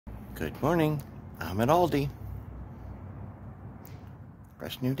Good morning. I'm at Aldi.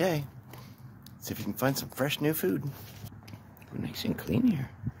 Fresh new day. See if you can find some fresh new food. Ooh, nice and clean here.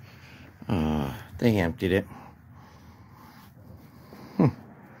 They emptied it.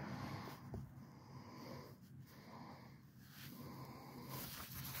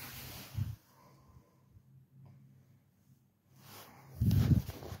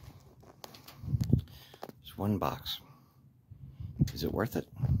 Just one box. Is it worth it?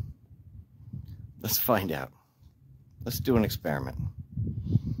 Let's find out. Let's do an experiment.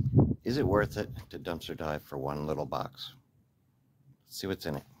 Is it worth it to dumpster dive for one little box? Let's see what's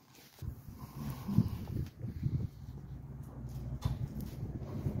in it.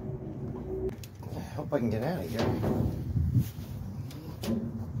 I hope I can get out of here.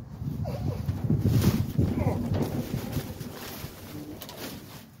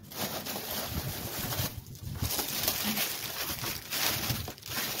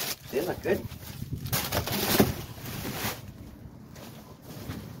 They look good.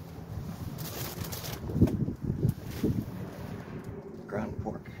 Ground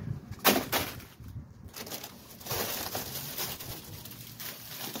pork.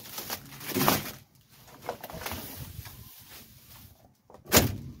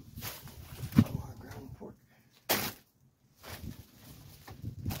 More ground pork.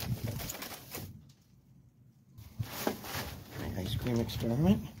 My ice cream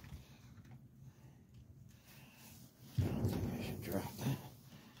experiment. I don't think I should drop that.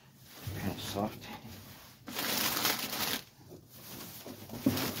 Kind of soft.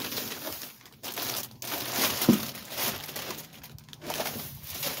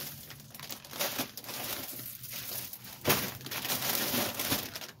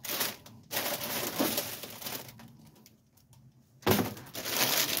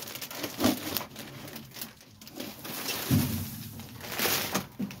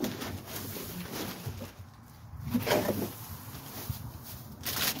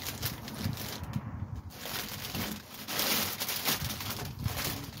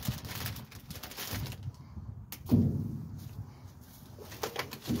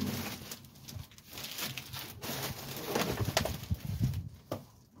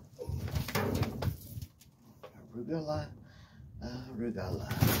 Arugula. Arugula.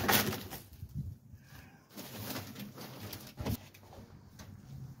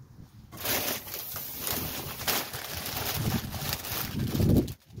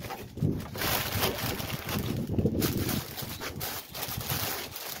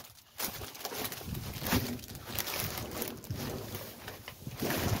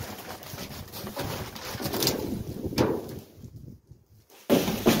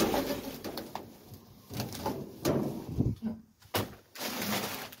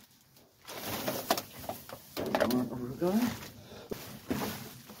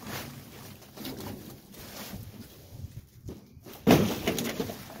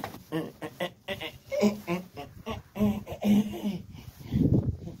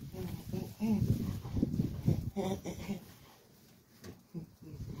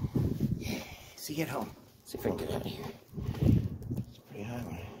 See you at home. See if I can get out of here. It's a pretty high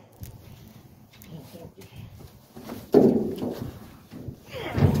one.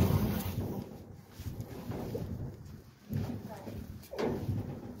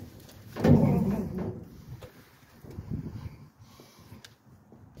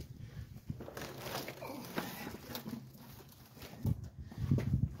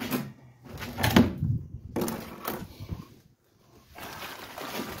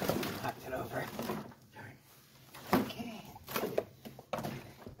 Over. Okay.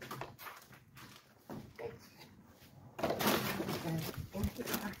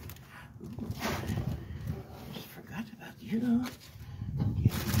 Just forgot about you.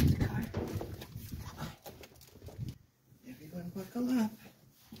 Get in the car. Everyone buckle up.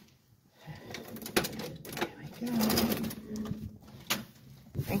 Here we go.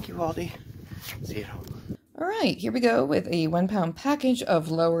 Thank you, Aldi. See you at home. All right, here we go with a 1 pound package of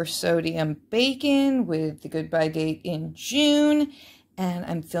lower sodium bacon with the goodbye date in June. And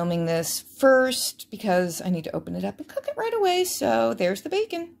I'm filming this first because I need to open it up and cook it right away. So there's the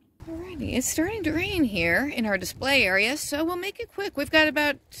bacon. Alrighty, it's starting to rain here in our display area, so we'll make it quick. We've got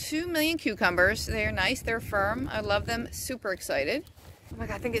about 2 million cucumbers. They're nice, they're firm. I love them, super excited. Oh my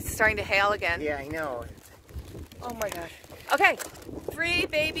God, I think it's starting to hail again. Yeah, I know. Oh my gosh. Okay, 3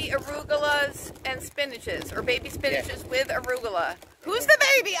 baby arugulas and spinaches, or baby spinaches with arugula. Who's the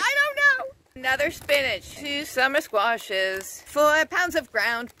baby? I don't know. Another spinach, 2 summer squashes, 4 pounds of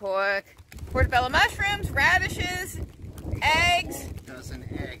ground pork, portobello mushrooms, radishes, eggs. Dozen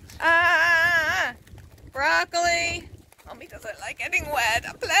eggs. Broccoli. Mommy doesn't like getting wet.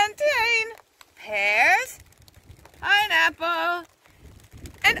 A plantain. pears, pineapple,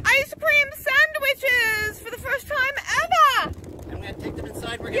 and ice cream sandwiches for the first time ever. I'm going to take them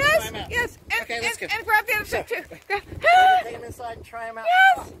inside. We're going to try them out. Yes, and, Okay, let's go. and grab the other stick too. Take them inside and try them out.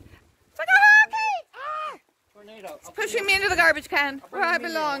 Yes! It's like a hurricane! Tornado. It's pushing me into the garbage can where I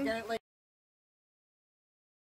belong.